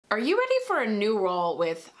Are you ready for a new role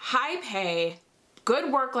with high pay,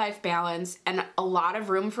 good work-life balance, and a lot of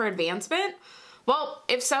room for advancement? Well,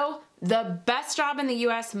 if so, the best job in the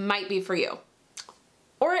US might be for you.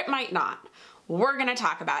 Or it might not. We're gonna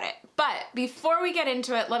talk about it. But before we get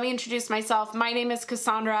into it, let me introduce myself. My name is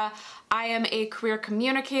Cassandra. I am a career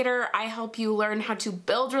communicator. I help you learn how to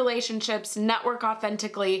build relationships, network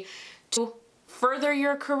authentically, to further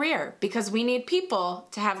your career, because we need people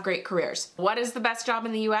to have great careers. What is the best job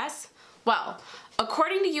in the US? Well,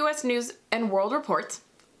 according to US News and World Report,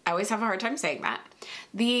 I always have a hard time saying that,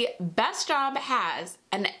 the best job has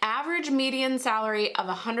an average median salary of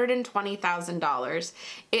 $120,000.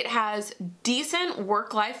 It has decent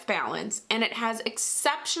work-life balance, and it has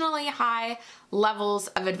exceptionally high levels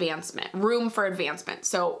of advancement, room for advancement.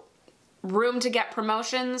 So room to get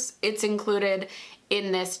promotions, it's included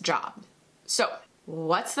in this job. So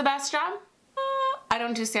what's the best job? I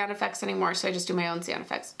don't do sound effects anymore, so I just do my own sound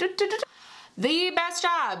effects. The best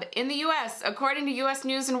job in the US, according to US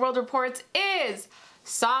News and World Reports, is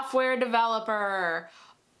software developer.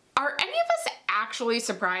 Are any of us actually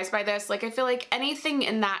surprised by this? Like, I feel like anything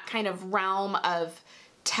in that kind of realm of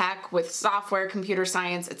tech with software, computer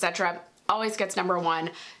science, etc., always gets number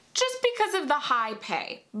one just because of the high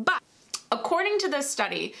pay. But according to this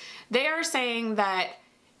study, they are saying that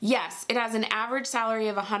yes, it has an average salary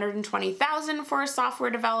of $120,000 for a software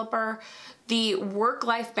developer. The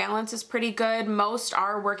work-life balance is pretty good. Most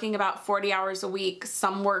are working about 40 hours a week.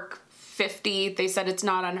 Some work 50. They said it's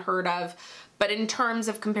not unheard of. But in terms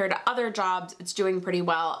of compared to other jobs, it's doing pretty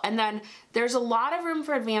well. And then there's a lot of room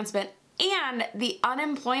for advancement, and the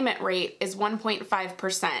unemployment rate is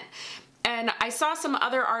 1.5%. And I saw some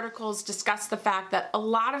other articles discuss the fact that a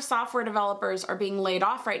lot of software developers are being laid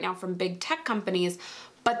off right now from big tech companies,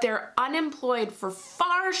 but they're unemployed for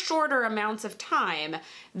far shorter amounts of time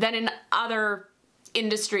than in other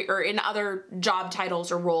industry or in other job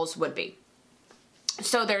titles or roles would be.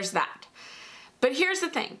 So there's that. But here's the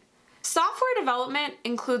thing. Software development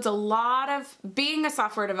includes being a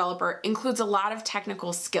software developer includes a lot of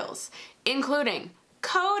technical skills, including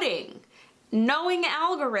coding, knowing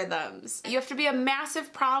algorithms. You have to be a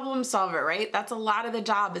massive problem solver, right? That's a lot of the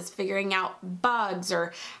job, is figuring out bugs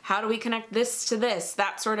or how do we connect this to this,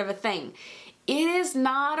 that sort of a thing. It is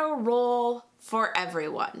not a role for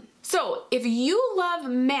everyone. So if you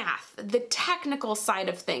love math, the technical side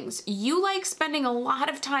of things, you like spending a lot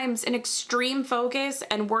of times in extreme focus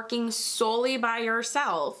and working solely by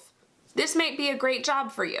yourself, this might be a great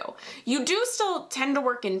job for you. You do still tend to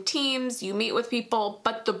work in teams, you meet with people,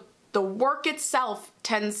 but the work itself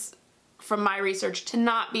tends, from my research, to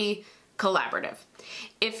not be collaborative.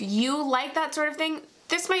 If you like that sort of thing,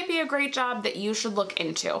 this might be a great job that you should look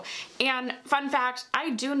into. And fun fact,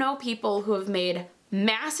 I do know people who have made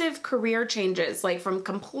massive career changes, like from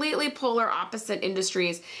completely polar opposite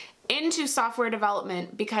industries into software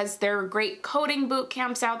development, because there are great coding boot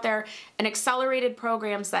camps out there and accelerated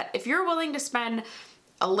programs that if you're willing to spend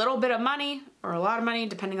a little bit of money or a lot of money,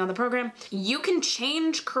 depending on the program, you can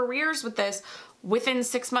change careers with this within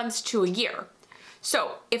 6 months to a year.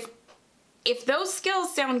 So if those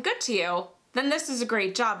skills sound good to you, then this is a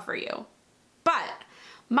great job for you. But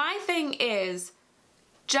my thing is,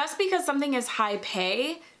 just because something is high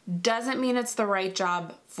pay doesn't mean it's the right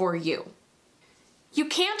job for you. You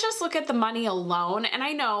can't just look at the money alone, and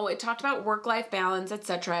I know it talked about work-life balance,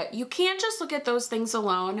 etc. You can't just look at those things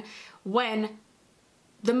alone when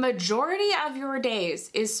the majority of your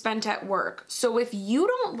days is spent at work. So if you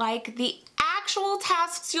don't like the actual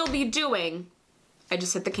tasks you'll be doing, I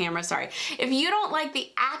just hit the camera, sorry. If you don't like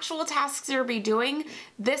the actual tasks you'll be doing,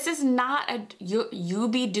 this is not a, you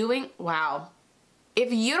be doing, wow.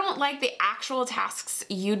 If you don't like the actual tasks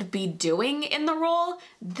you'd be doing in the role,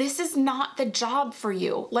 this is not the job for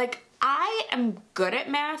you. Like, I am good at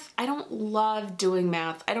math. I don't love doing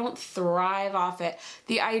math. I don't thrive off it.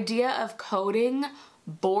 The idea of coding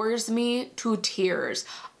bores me to tears.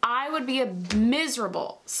 I would be a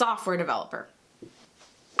miserable software developer.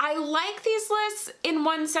 I like these lists in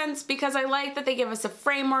one sense because I like that they give us a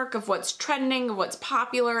framework of what's trending, of what's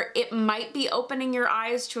popular. It might be opening your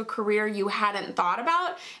eyes to a career you hadn't thought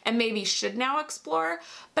about and maybe should now explore.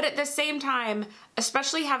 But at the same time,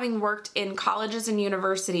 especially having worked in colleges and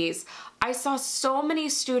universities, I saw so many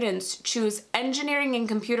students choose engineering and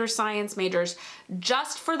computer science majors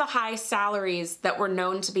just for the high salaries that were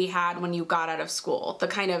known to be had when you got out of school.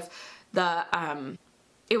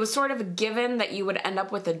 It was sort of a given that you would end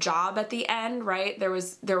up with a job at the end, right?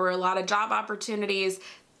 There were a lot of job opportunities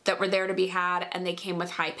that were there to be had, and they came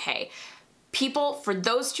with high pay. People, for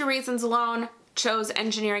those two reasons alone, chose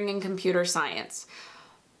engineering and computer science.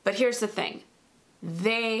 But here's the thing.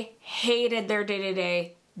 they hated their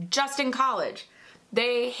day-to-day just in college.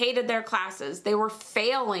 They hated their classes. They were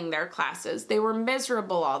failing their classes. They were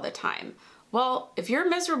miserable all the time. Well, if you're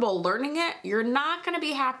miserable learning it, you're not going to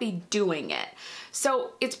be happy doing it.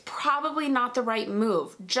 So it's probably not the right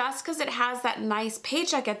move. Just because it has that nice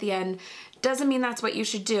paycheck at the end doesn't mean that's what you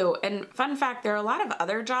should do. And fun fact, there are a lot of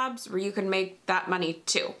other jobs where you can make that money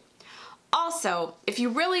too. Also, if you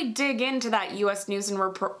really dig into that US News and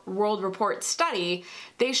World Report study,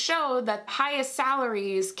 they show that highest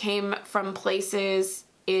salaries came from places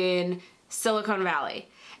in Silicon Valley.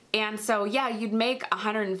 And so, yeah, you'd make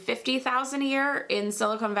 $150,000 a year in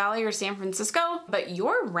Silicon Valley or San Francisco, but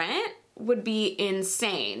your rent would be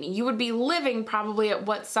insane. You would be living probably at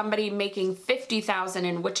what somebody making $50,000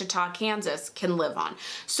 in Wichita, Kansas can live on.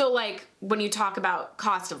 So like when you talk about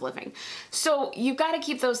cost of living. So you've got to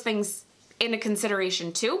keep those things into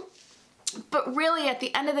consideration too. But really at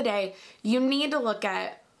the end of the day, you need to look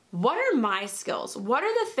at, what are my skills? What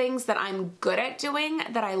are the things that I'm good at doing,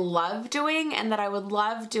 that I love doing, and that I would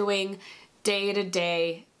love doing day to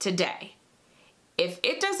day to day? If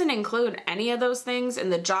it doesn't include any of those things in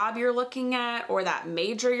the job you're looking at or that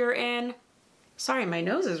major you're in, sorry, my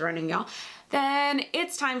nose is running, y'all, then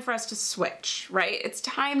it's time for us to switch, right? It's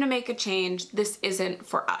time to make a change. This isn't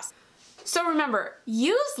for us. So remember,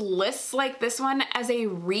 use lists like this one as a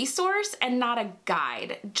resource and not a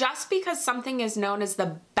guide. Just because something is known as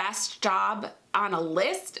the best job on a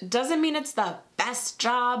list doesn't mean it's the best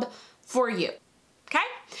job for you. Okay?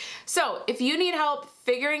 So if you need help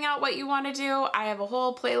figuring out what you want to do, I have a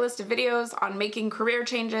whole playlist of videos on making career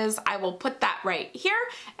changes. I will put that right here,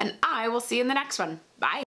 and I will see you in the next one. Bye.